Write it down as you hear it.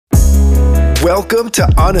Welcome to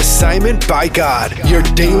On Assignment by God, your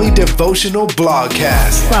daily devotional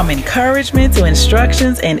blogcast. From encouragement to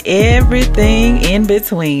instructions and everything in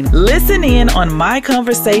between. Listen in on my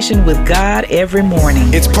conversation with God every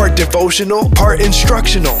morning. It's part devotional, part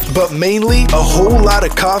instructional, but mainly a whole lot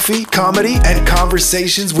of coffee, comedy, and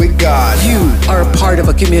conversations with God. You are a part of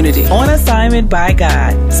a community. On Assignment by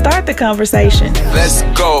God. Start the conversation. Let's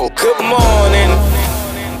go. Good morning.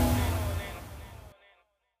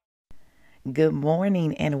 Good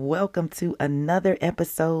morning and welcome to another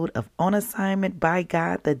episode of On Assignment by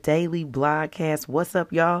God, the daily blogcast. What's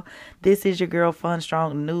up, y'all? This is your girl Fun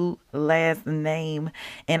Strong, new last name,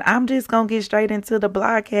 and I'm just gonna get straight into the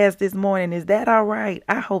blogcast this morning. Is that all right?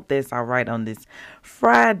 I hope that's all right on this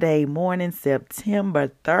Friday morning,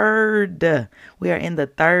 September 3rd. We are in the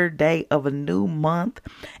third day of a new month,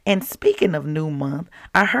 and speaking of new month,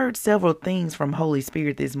 I heard several things from Holy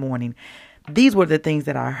Spirit this morning. These were the things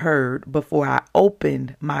that I heard before I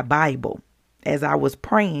opened my Bible. As I was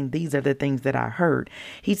praying, these are the things that I heard.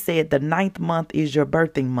 He said, the 9th month is your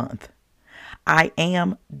birthing month. I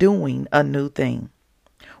am doing a new thing.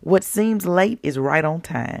 What seems late is right on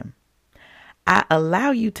time. I allow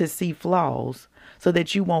you to see flaws so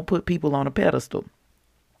that you won't put people on a pedestal.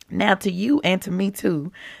 Now, to you and to me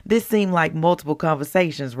too, this seemed like multiple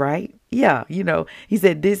conversations, right? Yeah, he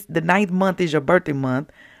said the 9th month is your birthing month.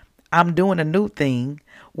 I'm doing a new thing.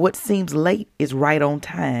 What seems late is right on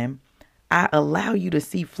time. I allow you to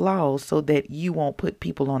see flaws so that you won't put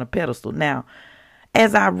people on a pedestal. Now,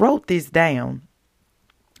 as I wrote this down,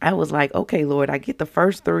 I was like, okay, Lord, I get the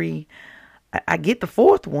first three. I get the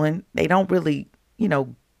fourth one. They don't really,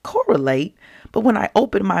 correlate. But when I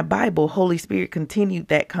opened my Bible, Holy Spirit continued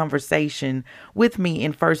that conversation with me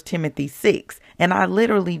in 1 Timothy 6. And I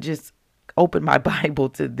literally just opened my Bible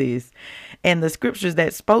to this, and the scriptures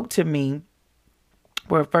that spoke to me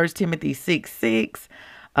were 1 Timothy 6:6,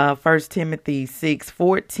 1 Timothy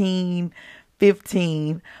 6:14,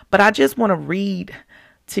 15. But I just want to read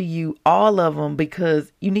to you all of them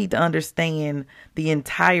because you need to understand the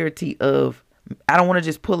entirety of. I don't want to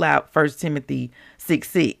just pull out 1 Timothy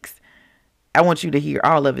 6:6. I want you to hear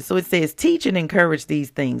all of it. So it says, teach and encourage these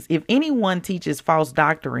things. If anyone teaches false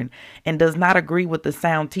doctrine and does not agree with the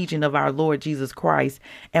sound teaching of our Lord Jesus Christ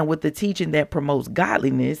and with the teaching that promotes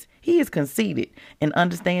godliness, he is conceited and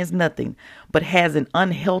understands nothing, but has an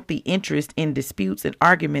unhealthy interest in disputes and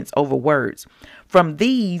arguments over words. From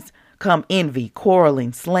these come envy,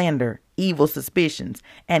 quarreling, slander, evil suspicions,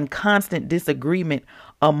 and constant disagreement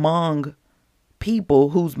among people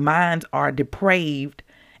whose minds are depraved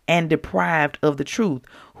and deprived of the truth,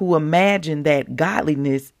 who imagine that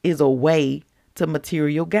godliness is a way to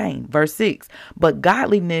material gain. Verse 6, but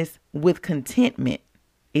godliness with contentment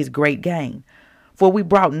is great gain. For we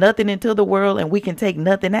brought nothing into the world and we can take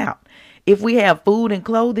nothing out. If we have food and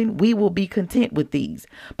clothing, we will be content with these.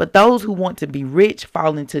 But those who want to be rich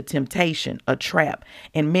fall into temptation, a trap,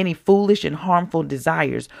 and many foolish and harmful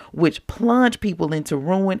desires, which plunge people into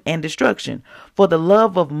ruin and destruction. For the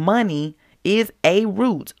love of money is a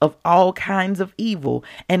root of all kinds of evil,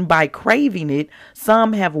 and by craving it,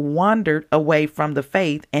 some have wandered away from the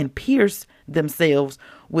faith and pierced themselves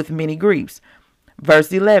with many griefs.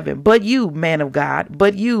 Verse 11, but you, man of God,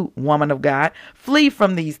 but you, woman of God, flee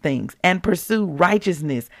from these things and pursue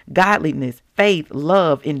righteousness, godliness, faith,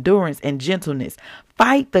 love, endurance, and gentleness.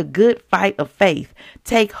 Fight the good fight of faith.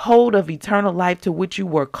 Take hold of eternal life to which you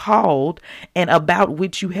were called and about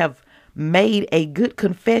which you have made a good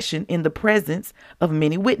confession in the presence of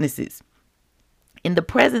many witnesses. In the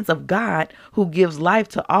presence of God, who gives life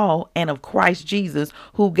to all, and of Christ Jesus,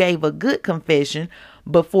 who gave a good confession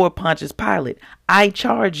before Pontius Pilate, I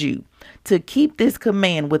charge you to keep this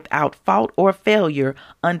command without fault or failure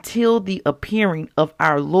until the appearing of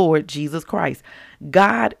our Lord Jesus Christ.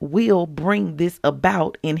 God will bring this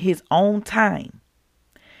about in his own time.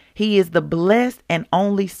 He is the blessed and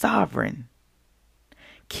only sovereign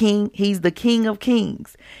King. He's the King of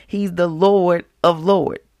kings. He's the Lord of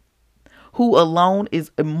lords, who alone is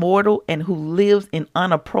immortal and who lives in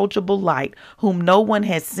unapproachable light, whom no one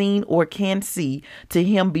has seen or can see. To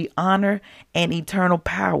him be honor and eternal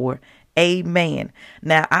power. Amen.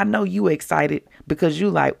 Now, I know you excited because you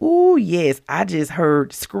like, oh, yes, I just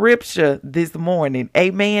heard scripture this morning.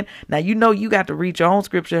 Amen. Now, you got to read your own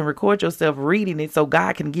scripture and record yourself reading it so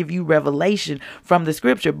God can give you revelation from the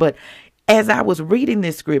scripture. But as I was reading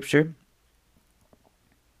this scripture,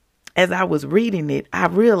 I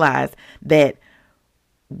realized that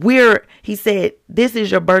he said, this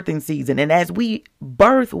is your birthing season. And as we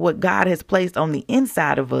birth what God has placed on the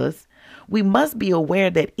inside of us, we must be aware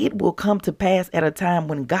that it will come to pass at a time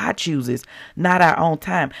when God chooses, not our own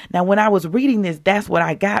time. Now, when I was reading this, that's what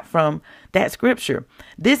I got from that scripture.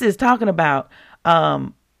 This is talking about,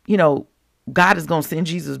 God is going to send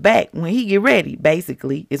Jesus back when he get ready,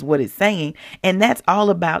 basically, is what it's saying. And that's all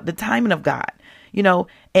about the timing of God,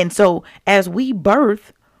 And so as we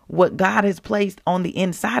birth what God has placed on the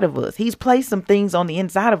inside of us, he's placed some things on the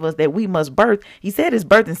inside of us that we must birth. He said it's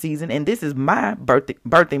birthing season, and this is my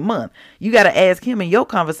birthing month. You got to ask him in your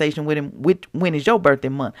conversation with him, when is your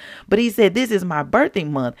birthing month? But he said, this is my birthing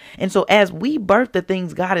month. And so as we birth the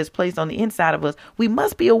things God has placed on the inside of us, we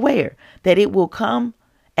must be aware that it will come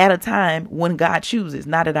at a time when God chooses,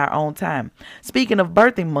 not at our own time. Speaking of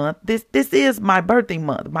birthing month, this is my birthing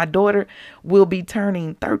month. My daughter will be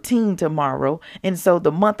turning 13 tomorrow. And so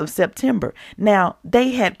the month of September. Now,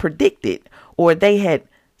 they had predicted, or they had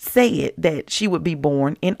said that she would be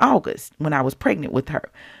born in August when I was pregnant with her.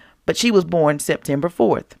 But she was born September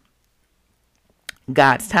 4th.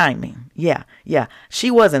 God's timing. Yeah. She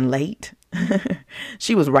wasn't late.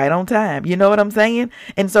 She was right on time. You know what I'm saying?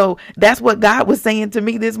 And so that's what God was saying to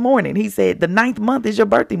me this morning. He said, the 9th month is your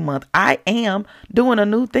birthing month. I am doing a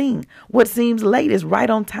new thing. What seems late is right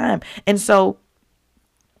on time. And so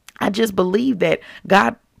I just believe that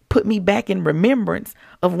God put me back in remembrance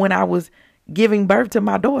of when I was giving birth to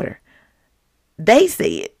my daughter. They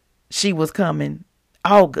said she was coming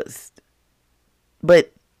August,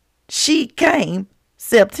 but she came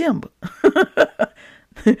September.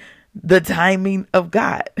 The timing of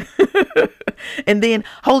God. And then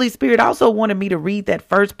Holy Spirit also wanted me to read that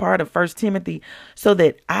first part of 1 Timothy so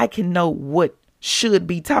that I can know what should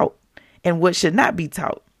be taught and what should not be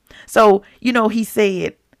taught. So, he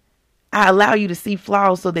said, I allow you to see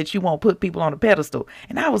flaws so that you won't put people on a pedestal.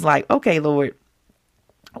 And I was like, okay, Lord,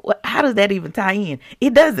 how does that even tie in?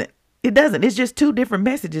 It doesn't. It's just two different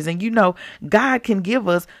messages. And God can give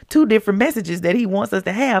us two different messages that he wants us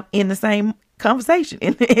to have in the same conversation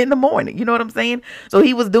in the morning. You know what I'm saying? So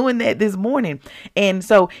he was doing that this morning. And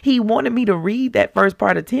so he wanted me to read that first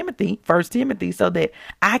part of 1 Timothy, so that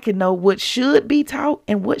I can know what should be taught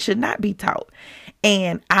and what should not be taught.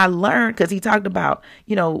 And I learned, because he talked about,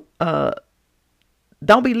 don't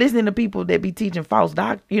be listening to people that be teaching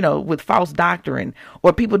with false doctrine,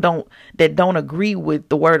 or people that don't agree with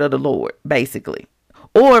the word of the Lord, basically,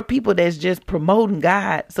 or people that's just promoting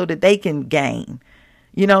God so that they can gain,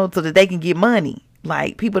 so that they can get money,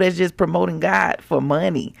 like people that's just promoting God for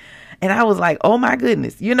money. And I was like, oh my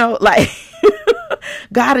goodness,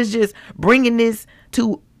 God is just bringing this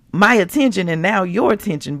to my attention and now your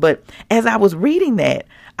attention. But as I was reading that,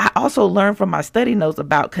 I also learned from my study notes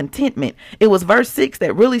about contentment. It was verse 6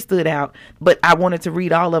 that really stood out, but I wanted to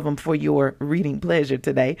read all of them for your reading pleasure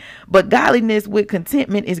today. But godliness with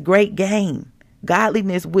contentment is great gain.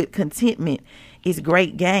 Godliness with contentment is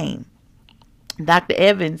great gain. Dr.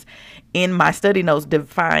 Evans, in my study notes,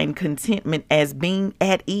 defined contentment as being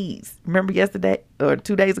at ease. Remember yesterday or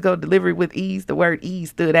 2 days ago, delivery with ease, the word ease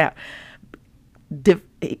stood out.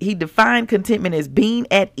 He defined contentment as being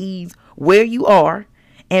at ease where you are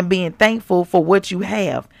and being thankful for what you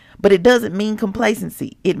have. But it doesn't mean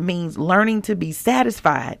complacency. It means learning to be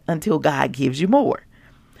satisfied until God gives you more.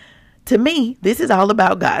 To me, this is all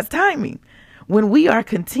about God's timing. When we are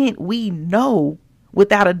content, we know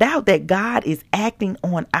without a doubt that God is acting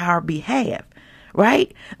on our behalf,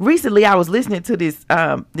 right? Recently, I was listening to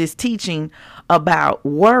this teaching about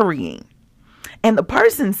worrying. And the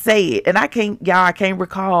person said, and I can't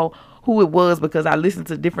recall who it was, because I listened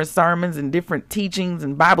to different sermons and different teachings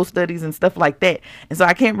and Bible studies and stuff like that. And so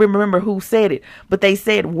I can't remember who said it, but they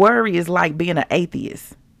said worry is like being an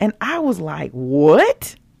atheist. And I was like,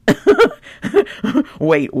 what?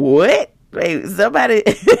 Wait, what? Wait, somebody...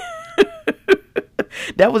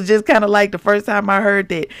 That was just kind of like the first time I heard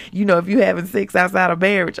that, if you're having sex outside of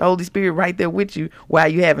marriage, Holy Spirit right there with you while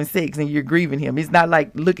you're having sex and you're grieving him. It's not like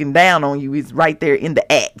looking down on you. He's right there in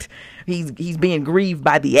the act. He's being grieved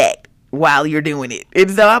by the act while you're doing it. And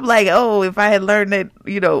so I'm like, oh, if I had learned that,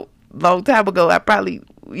 long time ago, I probably,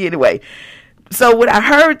 anyway. So when I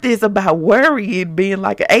heard this about worrying being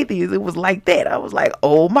like an atheist, it was like that. I was like,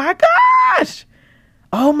 oh my gosh.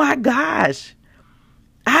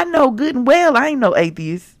 I know good and well I ain't no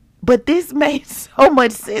atheist, but this made so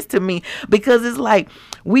much sense to me, because it's like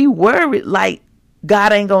we worry like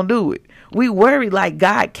God ain't gonna do it. We worry like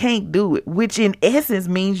God can't do it, which in essence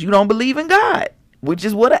means you don't believe in God, which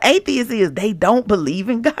is what an atheist is. They don't believe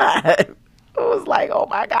in God. It was like, oh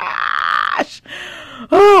my gosh.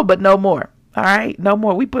 Oh, but no more. All right, no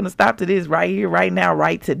more. We putting a stop to this right here, right now,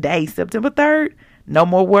 right today, September 3rd. No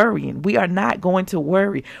more worrying. We are not going to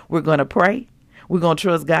worry. We're going to pray. We're going to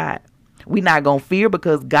trust God. We're not going to fear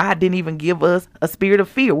because God didn't even give us a spirit of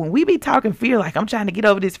fear. When we be talking fear, like I'm trying to get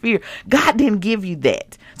over this fear, God didn't give you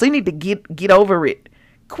that. So you need to get over it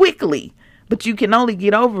quickly. But you can only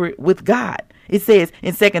get over it with God. It says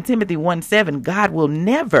in 2 Timothy 1:7, God will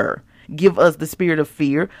never give us the spirit of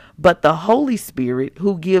fear, but the Holy Spirit,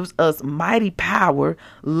 who gives us mighty power,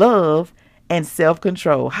 love, and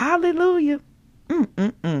self-control. Hallelujah.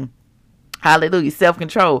 Hallelujah.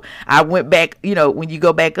 Self-control. I went back, when you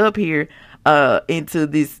go back up here into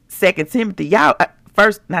this 2 Timothy, y'all,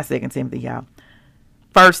 not 2 Timothy, y'all.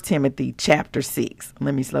 1 Timothy chapter 6.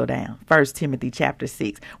 Let me slow down. 1 Timothy chapter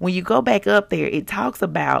 6. When you go back up there, it talks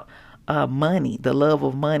about money, the love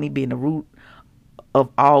of money being the root of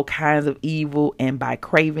all kinds of evil, and by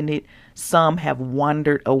craving it, some have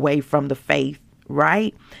wandered away from the faith,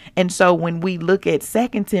 right? And so when we look at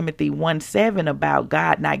 2 Timothy 1:7 about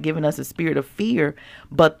God not giving us a spirit of fear,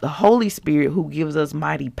 but the Holy Spirit who gives us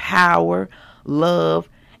mighty power, love,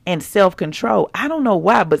 and self-control. I don't know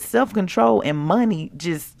why, but self-control and money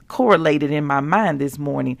just correlated in my mind this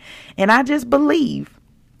morning. And I just believe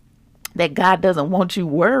that God doesn't want you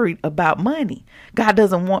worried about money. God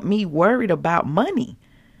doesn't want me worried about money.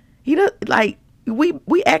 He does, like, we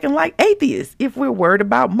acting like atheists if we're worried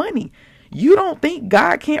about money. You don't think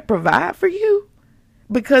God can't provide for you?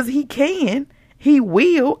 Because he can, he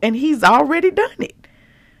will, and he's already done it.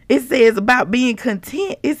 It says about being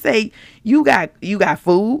content. It say you got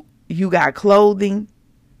food, you got clothing,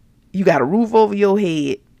 you got a roof over your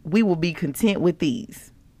head. We will be content with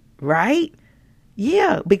these, right?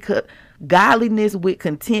 Yeah, because godliness with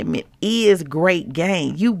contentment is great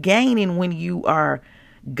gain. You gaining when you are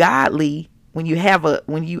godly, when you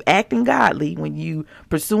acting godly, when you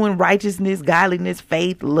pursuing righteousness, godliness,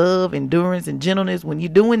 faith, love, endurance, and gentleness. When you're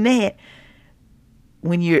doing that,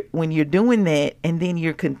 when you're doing that, and then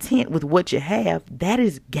you're content with what you have, that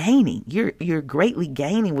is gaining. You're greatly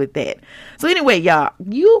gaining with that. So anyway, y'all,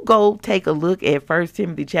 you go take a look at 1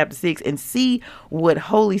 Timothy chapter 6 and see what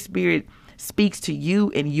Holy Spirit speaks to you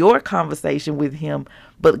in your conversation with him.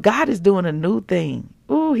 But God is doing a new thing.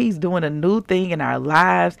 Oh, he's doing a new thing in our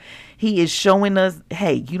lives. He is showing us,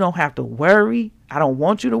 hey, you don't have to worry. I don't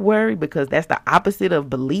want you to worry, because that's the opposite of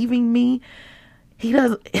believing me. He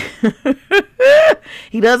doesn't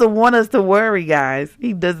want us to worry, guys.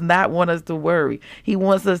 He does not want us to worry. He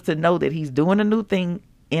wants us to know that he's doing a new thing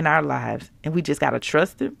in our lives, and we just got to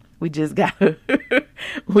trust him. We just got to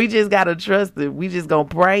trust him. We just going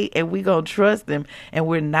to pray, and we going to trust him, and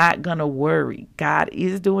we're not going to worry. God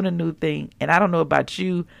is doing a new thing, and I don't know about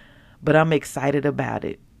you, but I'm excited about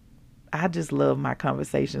it. I just love my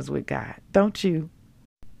conversations with God. Don't you?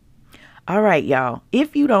 All right, y'all.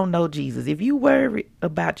 If you don't know Jesus, if you worry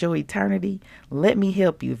about your eternity, let me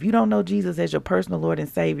help you. If you don't know Jesus as your personal Lord and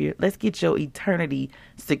Savior, let's get your eternity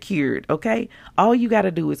secured, okay? All you got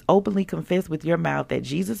to do is openly confess with your mouth that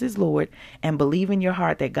Jesus is Lord and believe in your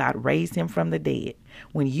heart that God raised him from the dead.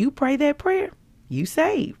 When you pray that prayer, you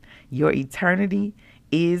saved. Your eternity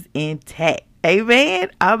is intact.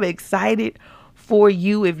 Amen. I'm excited for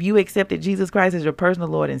you. If you accepted Jesus Christ as your personal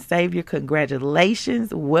Lord and Savior,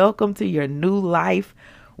 congratulations. Welcome to your new life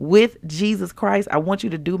with Jesus Christ. I want you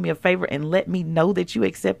to do me a favor and let me know that you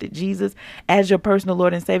accepted Jesus as your personal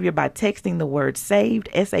Lord and Savior by texting the word SAVED,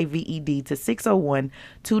 SAVED, to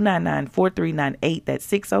 601-299-4398.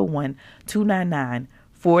 That's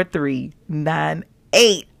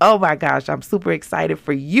 601-299-4398. Oh my gosh, I'm super excited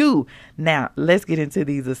for you. Now, let's get into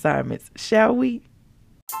these assignments, shall we?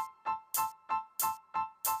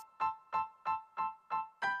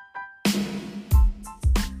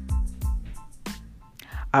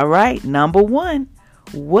 All right. Number 1,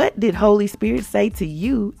 what did Holy Spirit say to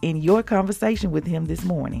you in your conversation with him this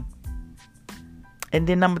morning? And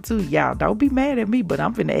then number 2, y'all, don't be mad at me, but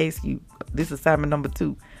I'm finna ask you this assignment number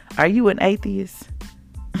 2. Are you an atheist?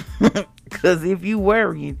 Because if you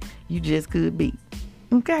worrying, you just could be.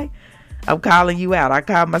 Okay. I'm calling you out. I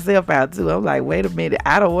call myself out too. I'm like, wait a minute.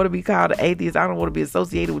 I don't want to be called an atheist. I don't want to be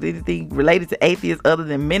associated with anything related to atheists other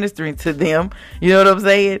than ministering to them. You know what I'm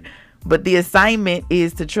saying? But the assignment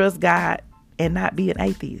is to trust God and not be an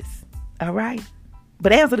atheist. All right.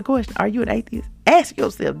 But answer the question. Are you an atheist? Ask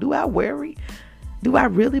yourself, do I worry? Do I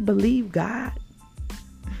really believe God?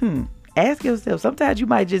 Ask yourself. Sometimes you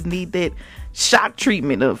might just need that shock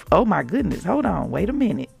treatment of, oh my goodness, hold on, wait a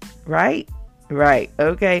minute. Right.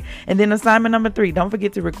 Okay. And then assignment number 3, don't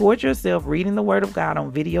forget to record yourself reading the word of God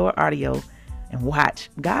on video or audio and watch.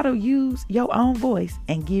 God will use your own voice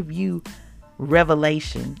and give you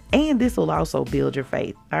revelation, and this will also build your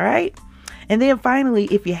faith. All right. And then finally,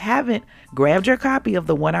 if you haven't grabbed your copy of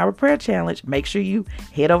the 1 Hour Prayer Challenge, make sure you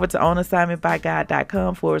head over to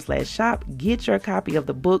onassignmentbygod.com/shop. Get your copy of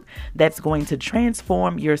the book that's going to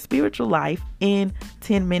transform your spiritual life in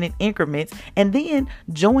 10-minute increments. And then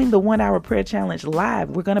join the 1 Hour Prayer Challenge live.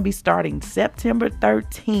 We're going to be starting September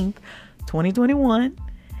 13th, 2021.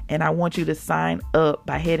 And I want you to sign up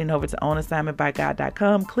by heading over to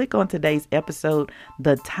onassignmentbygod.com. Click on today's episode,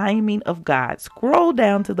 The Timing of God. Scroll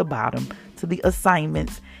down to the bottom to the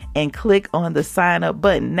assignments and click on the sign up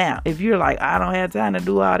button. Now, if you're like, I don't have time to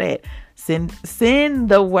do all that, send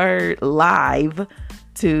the word live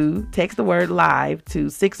to, text the word live to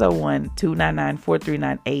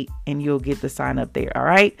 601-299-4398 and you'll get the sign up there. All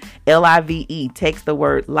right. LIVE. Text the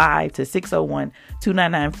word live to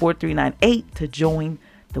 601-299-4398 to join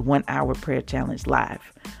the 1 Hour Prayer Challenge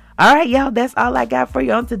live. All right, y'all, that's all I got for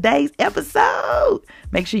you on today's episode.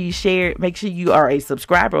 Make sure you share. Make sure you are a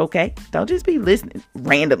subscriber, okay? Don't just be listening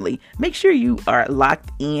randomly. Make sure you are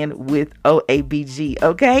locked in with OABG,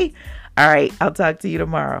 okay? All right, I'll talk to you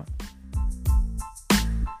tomorrow.